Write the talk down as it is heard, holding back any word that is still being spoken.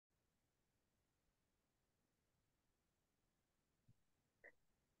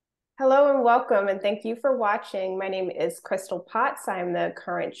Hello and welcome, and thank you for watching. My name is Crystal Potts. I'm the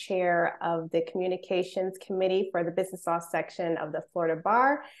current chair of the Communications Committee for the Business Law section of the Florida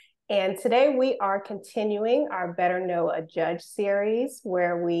Bar. And today we are continuing our Better Know a Judge series,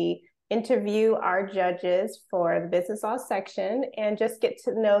 where we interview our judges for the Business Law section and just get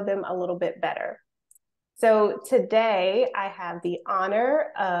to know them a little bit better. So today I have the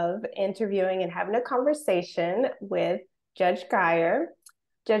honor of interviewing and having a conversation with Judge Geyer.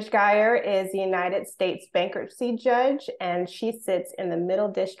 Judge Geyer is the United States bankruptcy judge, and she sits in the Middle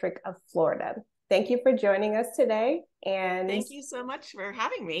District of Florida. Thank you for joining us today. And thank you so much for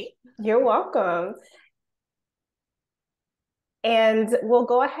having me. You're welcome. And we'll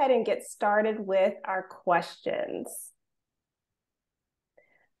go ahead and get started with our questions.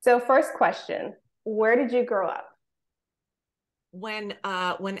 So first question, where did you grow up? When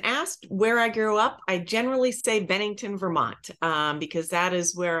asked where I grew up, I generally say Bennington, Vermont, because that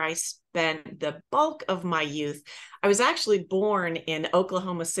is where I spent the bulk of my youth. I was actually born in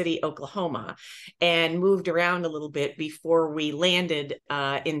Oklahoma City, Oklahoma, and moved around a little bit before we landed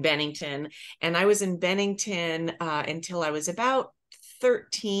in Bennington. And I was in Bennington until I was about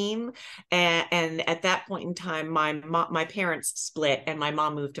 13, and at that point in time my parents split and my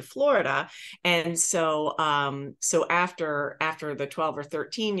mom moved to Florida, and so after the 12 or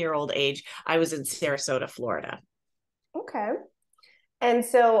 13-year-old age, I was in Sarasota, Florida. Okay. And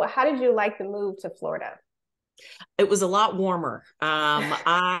so how did you like the move to Florida? It was a lot warmer.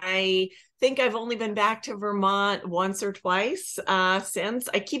 I think I've only been back to Vermont once or twice since.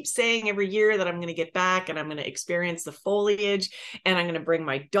 I keep saying every year that I'm going to get back and I'm going to experience the foliage and I'm going to bring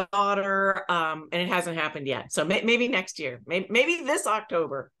my daughter, and it hasn't happened yet. So maybe next year, maybe this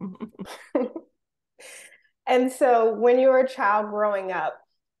October. And so when you were a child growing up,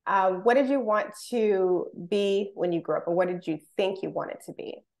 what did you want to be when you grew up, or what did you think you wanted to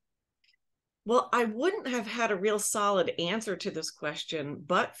be? Well, I wouldn't have had a real solid answer to this question,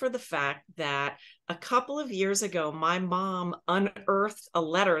 but for the fact that a couple of years ago, my mom unearthed a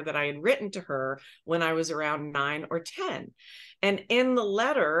letter that I had written to her when I was around 9 or 10. And in the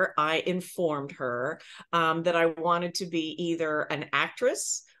letter, I informed her that I wanted to be either an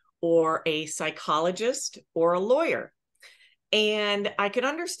actress or a psychologist or a lawyer. And I could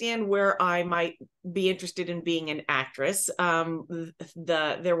understand where I might be interested in being an actress.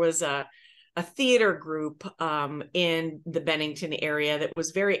 There was a theater group in the Bennington area that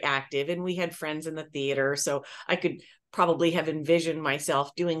was very active, and we had friends in the theater, so I could probably have envisioned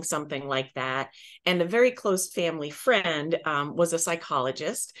myself doing something like that. And a very close family friend was a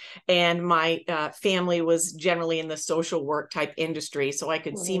psychologist, and my family was generally in the social work type industry, so I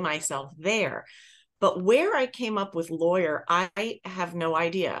could see myself there. But where I came up with lawyer, I have no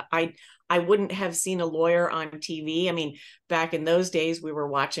idea. I wouldn't have seen a lawyer on TV. I mean, back in those days, we were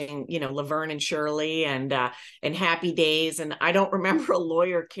watching, Laverne and Shirley and Happy Days, and I don't remember a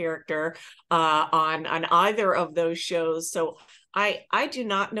lawyer character on either of those shows. So I do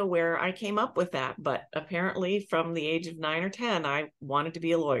not know where I came up with that, but apparently from the age of 9 or 10, I wanted to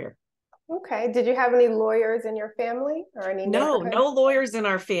be a lawyer. Okay. Did you have any lawyers in your family or any neighborhood? No lawyers in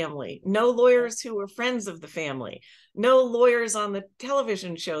our family. No lawyers who were friends of the family. No lawyers on the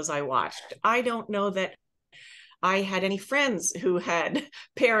television shows I watched. I don't know that I had any friends who had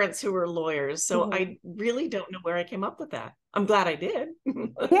parents who were lawyers. So I really don't know where I came up with that. I'm glad I did.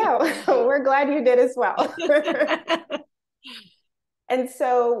 Yeah, we're glad you did as well. And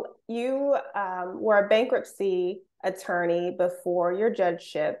so you were a bankruptcy attorney before your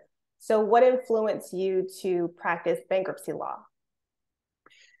judgeship. So what influenced you to practice bankruptcy law?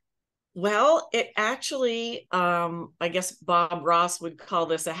 Well, it actually, I guess Bob Ross would call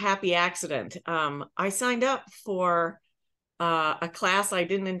this a happy accident. I signed up for a class I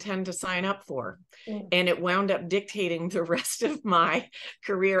didn't intend to sign up for, and it wound up dictating the rest of my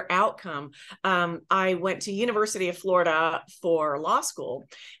career outcome. I went to University of Florida for law school,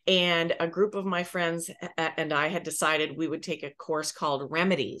 and a group of my friends and I had decided we would take a course called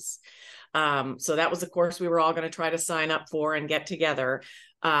Remedies. So that was the course we were all going to try to sign up for and get together.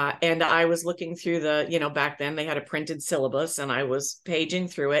 And I was looking through back then they had a printed syllabus, and I was paging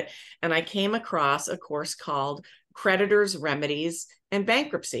through it, and I came across a course called Creditors, Remedies, and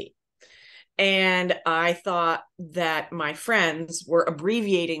Bankruptcy. And I thought that my friends were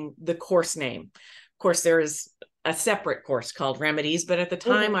abbreviating the course name. Of course, there is a separate course called Remedies, but at the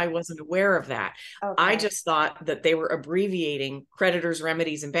time I wasn't aware of that. Okay. I just thought that they were abbreviating Creditors,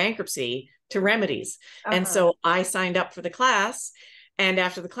 Remedies, and Bankruptcy to Remedies. And so I signed up for the class. And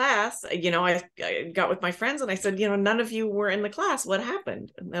after the class, I got with my friends and I said, none of you were in the class. What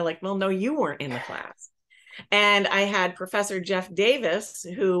happened? And they're like, well, no, you weren't in the class. And I had Professor Jeff Davis,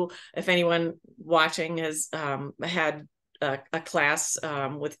 who, if anyone watching has had a class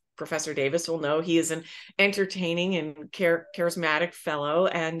with Professor Davis, will know he is an entertaining and charismatic fellow.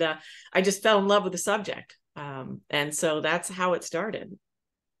 And I just fell in love with the subject. And so that's how it started.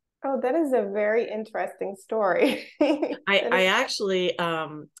 Oh, that is a very interesting story. I actually,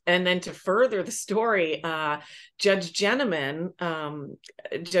 and then to further the story, Judge Geneman,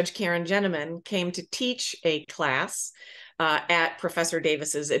 Judge Karen Geneman came to teach a class at Professor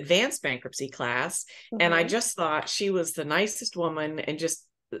Davis's advanced bankruptcy class. And I just thought she was the nicest woman and just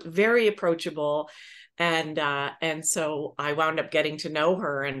very approachable. And so I wound up getting to know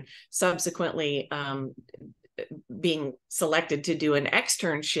her, and subsequently being selected to do an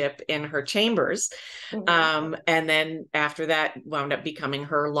externship in her chambers. And then after that, wound up becoming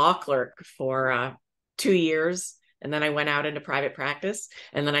her law clerk for 2 years. And then I went out into private practice,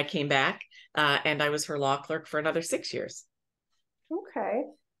 and then I came back and I was her law clerk for another 6 years. Okay.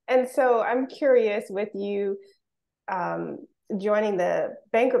 And so I'm curious, with you joining the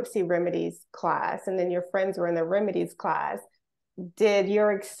bankruptcy remedies class, and then your friends were in the remedies class, did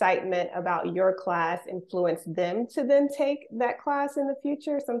your excitement about your class influence them to then take that class in the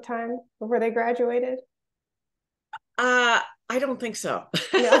future sometime before they graduated? I don't think so.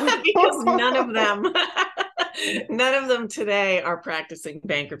 No. Because none of them today are practicing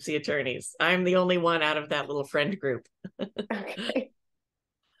bankruptcy attorneys. I'm the only one out of that little friend group. Okay.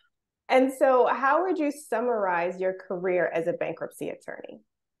 And so how would you summarize your career as a bankruptcy attorney?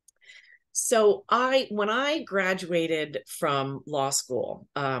 So when I graduated from law school,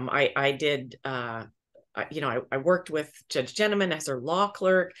 I did, I worked with Judge Geneman as her law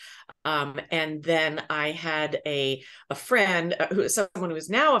clerk. And then I had a friend, someone who is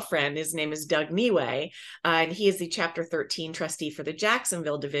now a friend. His name is Doug Niwe, and he is the Chapter 13 trustee for the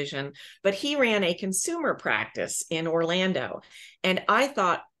Jacksonville division, but he ran a consumer practice in Orlando. And I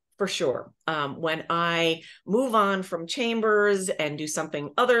thought, for sure, when I move on from chambers and do something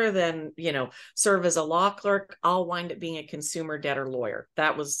other than, serve as a law clerk, I'll wind up being a consumer debtor lawyer.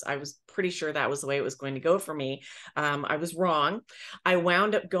 I was pretty sure that was the way it was going to go for me. I was wrong. I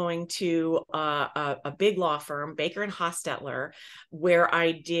wound up going to a big law firm, Baker and Hostetler, where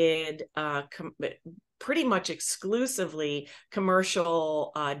I did pretty much exclusively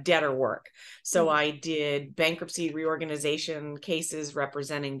commercial debtor work. So I did bankruptcy reorganization cases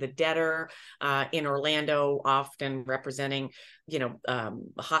representing the debtor in Orlando, often representing,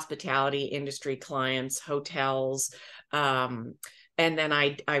 hospitality industry clients, hotels. And then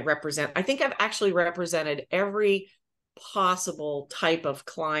I think I've actually represented every possible type of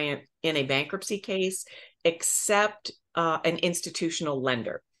client in a bankruptcy case, except an institutional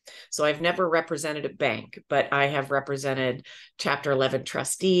lender. So I've never represented a bank, but I have represented Chapter 11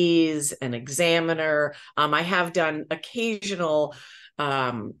 trustees, an examiner. I have done occasional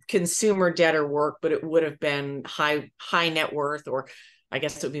consumer debtor work, but it would have been high net worth, or I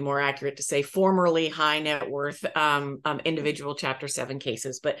guess it would be more accurate to say formerly high net worth individual Chapter 7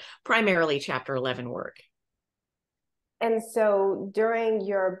 cases, but primarily Chapter 11 work. And so during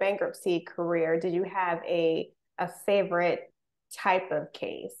your bankruptcy career, did you have a favorite type of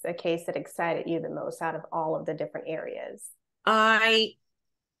case, a case that excited you the most out of all of the different areas? I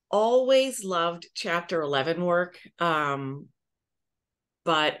always loved Chapter 11 work, but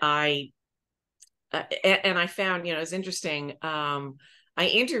I found, it's interesting. I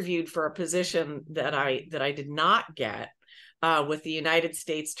interviewed for a position that I did not get with the United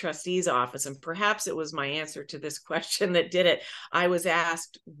States Trustee's Office, and perhaps it was my answer to this question that did it. I was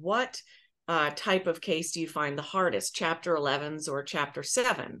asked, what type of case do you find the hardest, Chapter 11s or Chapter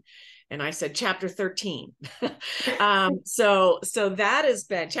 7? And I said Chapter 13. So that has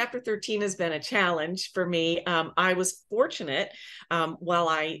been, Chapter 13 has been a challenge for me. I was fortunate while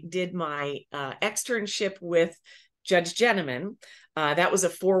I did my externship with Judge Geneman. That was a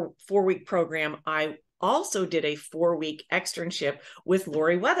four-week program. I also did a 4-week externship with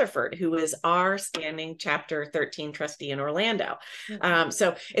Lori Weatherford, who is our standing Chapter 13 trustee in Orlando.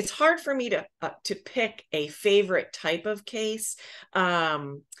 So it's hard for me to pick a favorite type of case.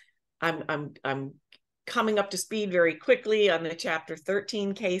 I'm coming up to speed very quickly on the Chapter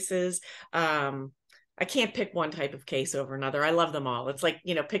 13 cases. I can't pick one type of case over another. I love them all. It's like,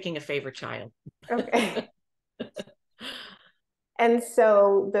 picking a favorite child. Okay. And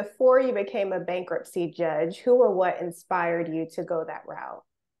so before you became a bankruptcy judge, who or what inspired you to go that route?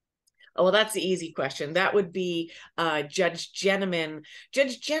 Oh, well, that's the easy question. That would be Judge Geneman.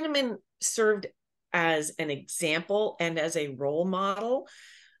 Judge Geneman served as an example and as a role model,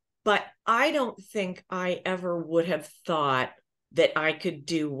 but I don't think I ever would have thought that I could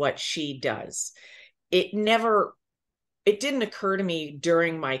do what she does. it never, it didn't occur to me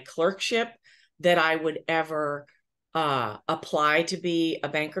during my clerkship that I would ever apply to be a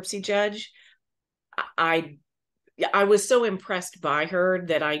bankruptcy judge. I I was so impressed by her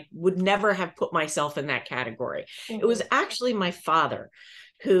that I would never have put myself in that category. It was actually my father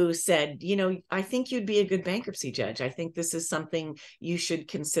who said, you know, I think you'd be a good bankruptcy judge. I think this is something you should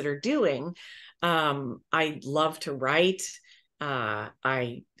consider doing. I love to write.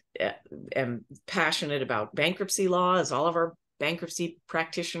 I am passionate about bankruptcy law, as all of our bankruptcy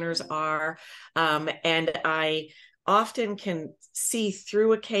practitioners are. And I often can see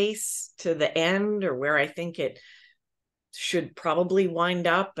through a case to the end, or where I think it should probably wind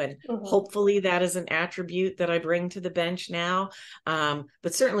up. And hopefully that is an attribute that I bring to the bench now.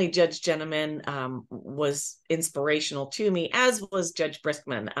 But certainly Judge Gentleman was inspirational to me, as was Judge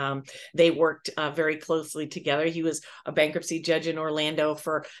Briskman. They worked very closely together. He was a bankruptcy judge in Orlando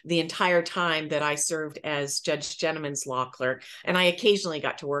for the entire time that I served as Judge Gentleman's law clerk. And I occasionally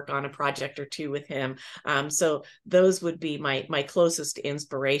got to work on a project or two with him. So those would be my closest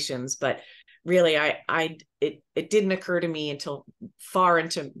inspirations. But really, it didn't occur to me until far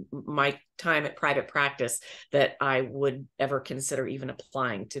into my time at private practice that I would ever consider even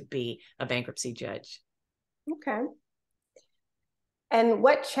applying to be a bankruptcy judge. Okay. And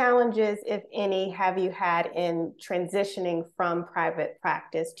what challenges, if any, have you had in transitioning from private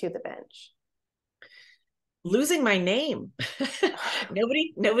practice to the bench? Losing my name.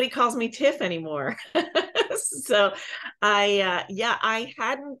 Nobody calls me Tiff anymore. So I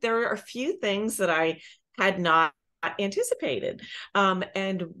hadn't, there are a few things that I had not anticipated.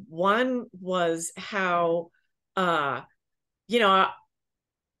 And one was how, you know,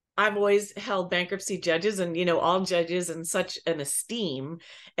 I've always held bankruptcy judges and, you know, all judges in such an esteem.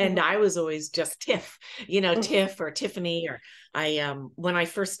 And I was always just Tiff, you know, Tiff or Tiffany. Or when I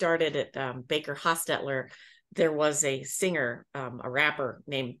first started at Baker Hostetler, there was a singer, a rapper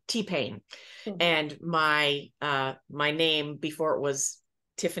named T-Pain. And my name before it was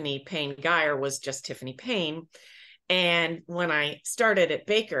Tiffany Payne Geyer was just Tiffany Payne. And when I started at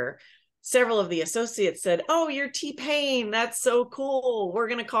Baker, several of the associates said, "Oh, you're T-Pain. That's so cool. We're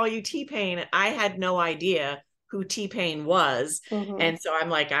going to call you T-Pain." I had no idea who T-Pain was. And so I'm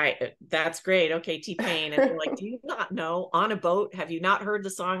like, that's great. Okay, T-Pain. And they're like, "Do you not know On a Boat? Have you not heard the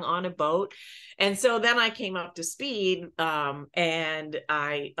song On a Boat?" And so then I came up to speed, and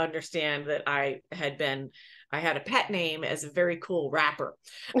I understand that I had a pet name as a very cool rapper.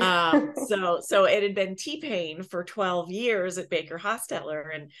 So it had been T-Pain for 12 years at Baker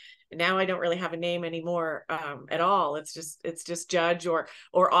Hostetler. And now I don't really have a name anymore at all. It's just Judge, or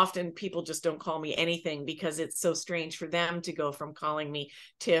often people just don't call me anything because it's so strange for them to go from calling me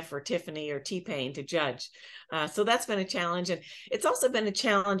Tiff or Tiffany or T-Pain to Judge. So that's been a challenge. And it's also been a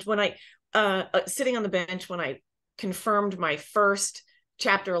challenge when I, sitting on the bench, when I confirmed my first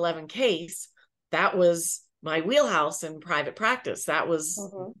Chapter 11 case. That was my wheelhouse in private practice.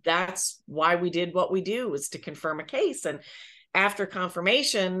 That's why we did what we do, was to confirm a case. And after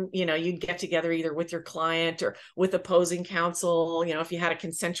confirmation, you know, you'd get together either with your client or with opposing counsel, you know, if you had a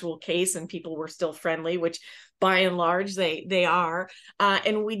consensual case and people were still friendly, which by and large they are,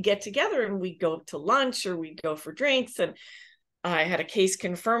 and we'd get together and we'd go to lunch or we'd go for drinks. And I had a case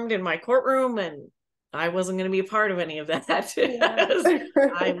confirmed in my courtroom, and I wasn't going to be a part of any of that. Yeah.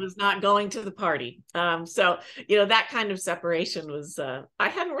 I was not going to the party. So, you know, that kind of separation was, I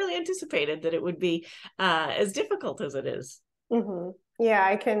hadn't really anticipated that it would be as difficult as it is. Yeah,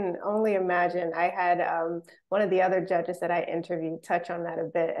 I can only imagine. I had one of the other judges that I interviewed touch on that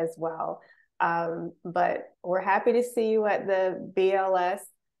a bit as well. But we're happy to see you at the BLS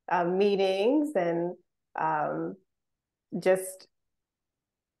meetings, and just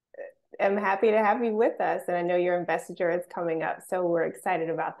am happy to have you with us. And I know your investiture is coming up, so we're excited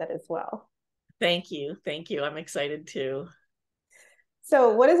about that as well. Thank you. Thank you. I'm excited too.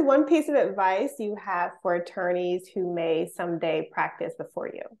 So what is one piece of advice you have for attorneys who may someday practice before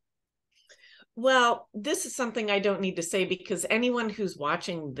you? Well, this is something I don't need to say because anyone who's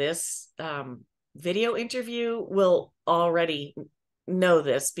watching this video interview will already know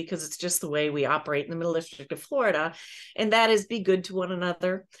this, because it's just the way we operate in the Middle District of Florida. And that is, be good to one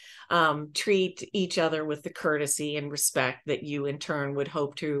another. Treat each other with the courtesy and respect that you in turn would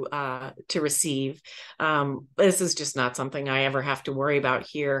hope to receive. This is just not something I ever have to worry about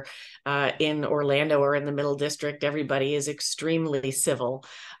here in Orlando or in the Middle District. Everybody is extremely civil.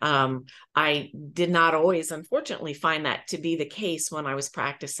 I did not always, unfortunately, find that to be the case when I was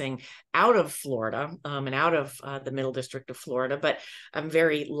practicing out of Florida and out of the Middle District of Florida. But I'm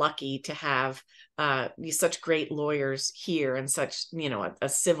very lucky to have such great lawyers here, and such, you know, a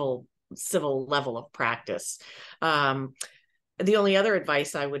civil civil level of practice. The only other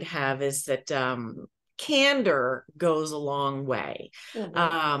advice I would have is that candor goes a long way.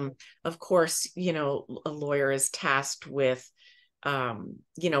 Mm-hmm. Of course, a lawyer is tasked with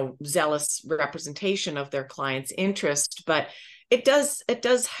zealous representation of their client's interest, but it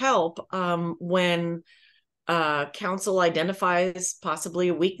does help when counsel identifies possibly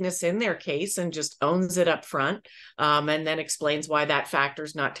a weakness in their case and just owns it up front, and then explains why that factor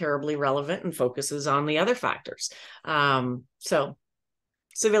is not terribly relevant and focuses on the other factors. So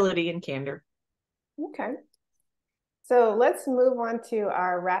civility and candor. Okay. So let's move on to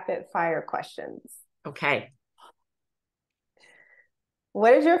our rapid fire questions. Okay.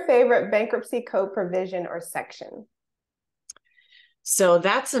 What is your favorite bankruptcy code provision or section? So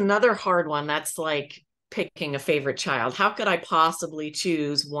that's another hard one. That's like picking a favorite child. How could I possibly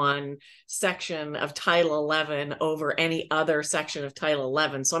choose one section of Title 11 over any other section of Title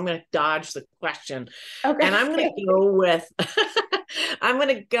 11? So I'm going to dodge the question. Okay. And I'm going to go with I'm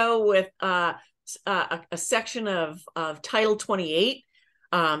going to go with a section of Title 28,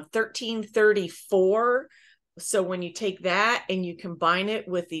 1334. So when you take that and you combine it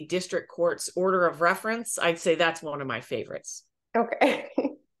with the district court's order of reference, I'd say that's one of my favorites. Okay.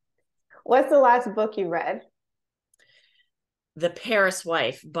 What's the last book you read? The Paris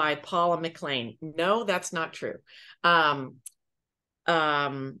Wife by Paula McLean. No, that's not true.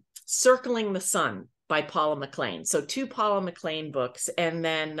 Circling the Sun by Paula McLean. So 2 Paula McLean books, and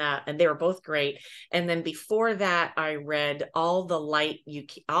then and they were both great. And then before that, I read All the Light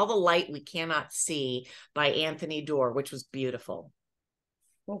We Cannot See by Anthony Doerr, which was beautiful.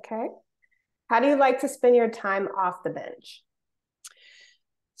 Okay. How do you like to spend your time off the bench?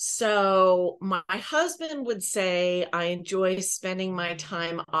 So my husband would say I enjoy spending my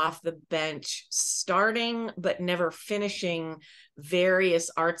time off the bench, starting but never finishing various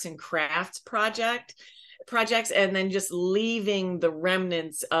arts and crafts projects, and then just leaving the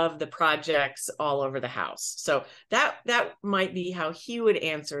remnants of the projects all over the house. So that might be how he would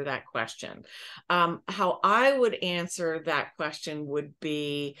answer that question. How I would answer that question would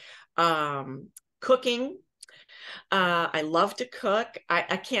be cooking. I love to cook.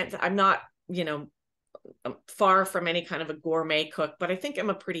 I'm not, far from any kind of a gourmet cook, but I think I'm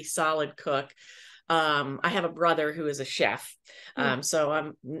a pretty solid cook. I have a brother who is a chef, so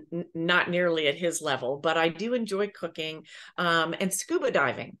I'm not nearly at his level, but I do enjoy cooking, and scuba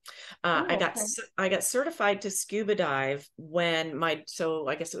diving. I got certified to scuba dive so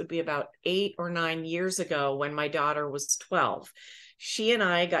I guess it would be about 8 or 9 years ago when my daughter was 12. She and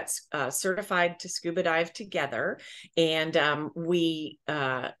I got certified to scuba dive together, and we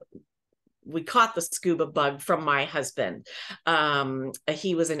caught the scuba bug from my husband.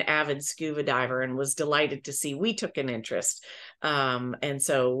 He was an avid scuba diver and was delighted to see we took an interest. And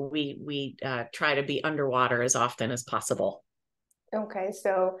so we try to be underwater as often as possible. Okay,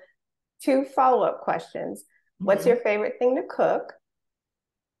 so 2 follow-up questions. What's your favorite thing to cook?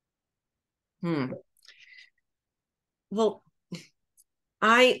 Well,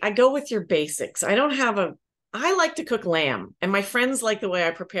 I go with your basics. I like to cook lamb, and my friends like the way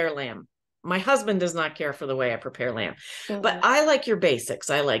I prepare lamb. My husband does not care for the way I prepare lamb, but I like your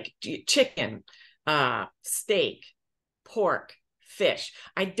basics. I like chicken, steak, pork, fish.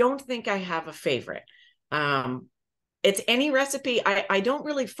 I don't think I have a favorite. It's any recipe. I don't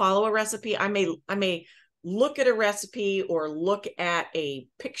really follow a recipe. I may look at a recipe or look at a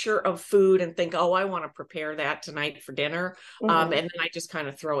picture of food and think, oh, I want to prepare that tonight for dinner. And then I just kind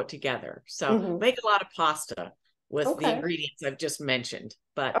of throw it together. So make a lot of pasta with the ingredients I've just mentioned,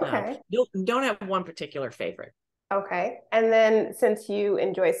 but don't have one particular favorite. Okay. And then since you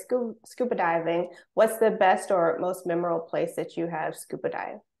enjoy scuba diving, what's the best or most memorable place that you have scuba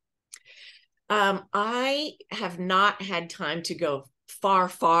dive? I have not had time to go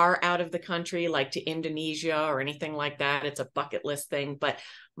far out of the country, like to Indonesia or anything like that. It's a bucket list thing. But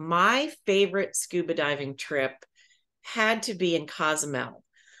my favorite scuba diving trip had to be in Cozumel,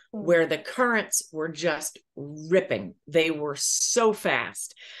 where the currents were just ripping. They were so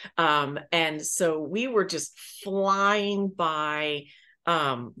fast. And so we were just flying by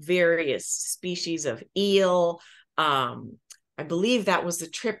various species of eel. I believe that was the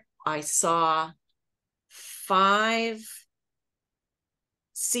trip I saw 5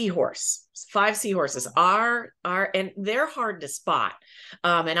 seahorse. five seahorses are, and they're hard to spot.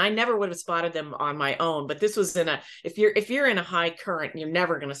 And I never would have spotted them on my own, but this was if you're in a high current, you're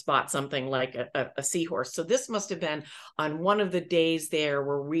never going to spot something like a seahorse. So this must have been on one of the days there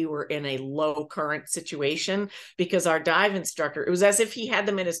where we were in a low current situation, because our dive instructor, it was as if he had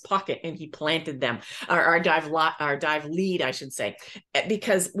them in his pocket and he planted them, our dive lead, I should say,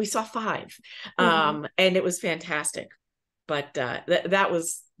 because we saw five. And it was fantastic. But that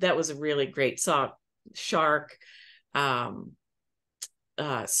was a really great. Saw shark,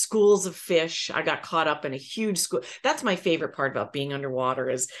 schools of fish. I got caught up in a huge school. That's my favorite part about being underwater,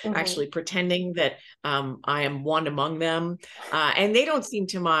 is actually pretending that I am one among them. And they don't seem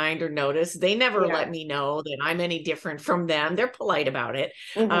to mind or notice. They never let me know that I'm any different from them. They're polite about it.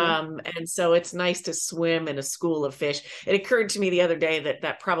 And so it's nice to swim in a school of fish. It occurred to me the other day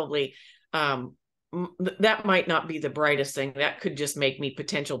that probably that might not be the brightest thing. That could just make me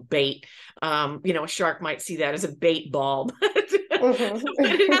potential bait. A shark might see that as a bait bulb. But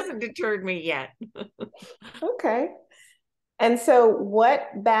it hasn't deterred me yet. Okay. And so what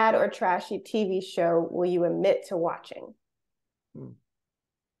bad or trashy TV show will you admit to watching?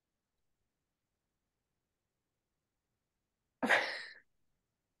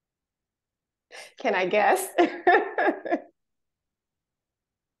 Can I guess?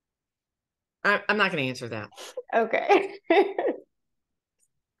 I'm not going to answer that. Okay.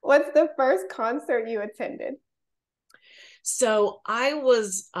 What's the first concert you attended? So I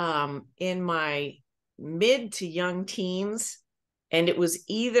was in my mid to young teens, and it was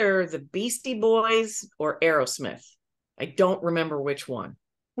either the Beastie Boys or Aerosmith. I don't remember which one.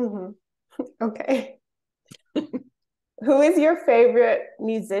 Okay. Who is your favorite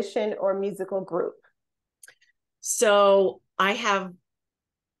musician or musical group? So I have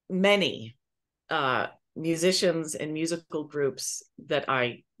many musicians and musical groups that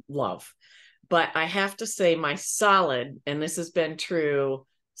I love. But I have to say my solid, and this has been true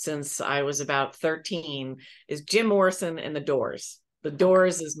since I was about 13, is Jim Morrison and the Doors. The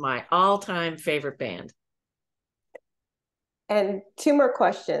Doors is my all-time favorite band. And two more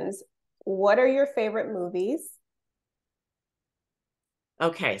questions. What are your favorite movies?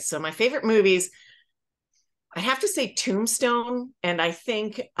 Okay, so my favorite movies, I have to say Tombstone, and I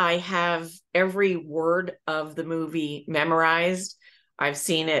think I have every word of the movie memorized. I've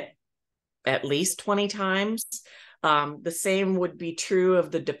seen it at least 20 times. The same would be true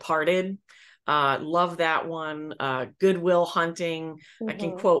of The Departed. Love that one. Good Will Hunting. I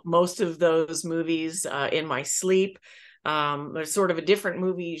can quote most of those movies in my sleep. There's sort of a different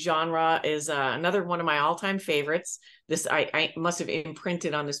movie genre, is another one of my all-time favorites. This I must have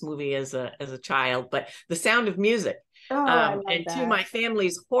imprinted on this movie as a child, but The Sound of Music. And that. To my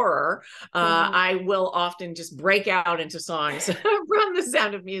family's horror, I will often just break out into songs from The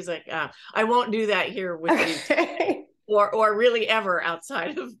Sound of Music. I won't do that here with you, or really ever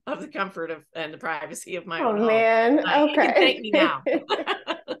outside of the comfort of and the privacy of my own home. Man, okay. You can thank me now.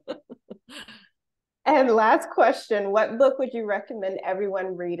 And last question, what book would you recommend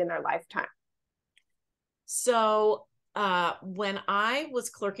everyone read in their lifetime? So when I was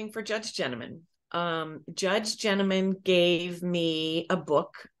clerking for Judge Gentleman, Judge Gentleman gave me a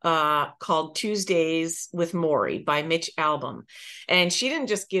book called Tuesdays with Maury by Mitch Albom. And she didn't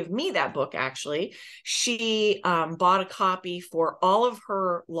just give me that book, actually. She bought a copy for all of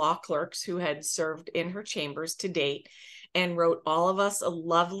her law clerks who had served in her chambers to date, and wrote all of us a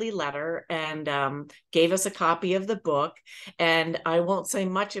lovely letter, and gave us a copy of the book. And I won't say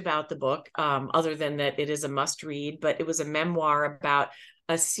much about the book other than that it is a must read, but it was a memoir about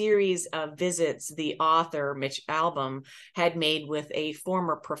a series of visits the author, Mitch Albom, had made with a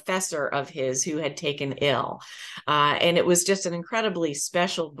former professor of his who had taken ill. And it was just an incredibly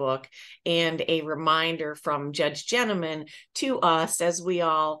special book, and a reminder from Judge Gentleman to us as we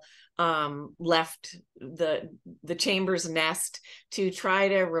all left the chamber's nest to try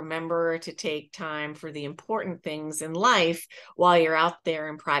to remember to take time for the important things in life while you're out there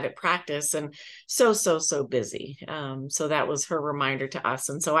in private practice and so busy. So that was her reminder to us.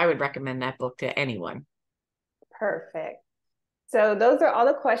 And so I would recommend that book to anyone. Perfect. So those are all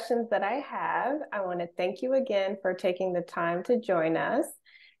the questions that I have. I want to thank you again for taking the time to join us.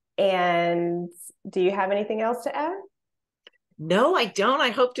 And do you have anything else to add? No, I don't. I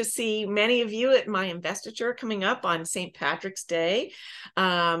hope to see many of you at my investiture coming up on St. Patrick's Day.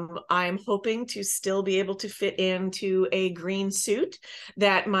 I'm hoping to still be able to fit into a green suit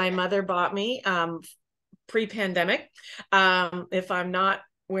that my mother bought me pre-pandemic. If I'm not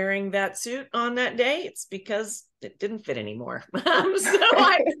wearing that suit on that day, it's because it didn't fit anymore.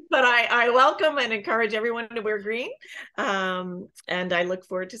 I welcome and encourage everyone to wear green. And I look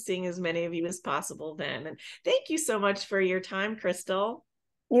forward to seeing as many of you as possible then. And thank you so much for your time, Crystal.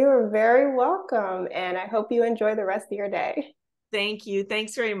 You are very welcome. And I hope you enjoy the rest of your day. Thank you.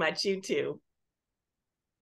 Thanks very much. You too.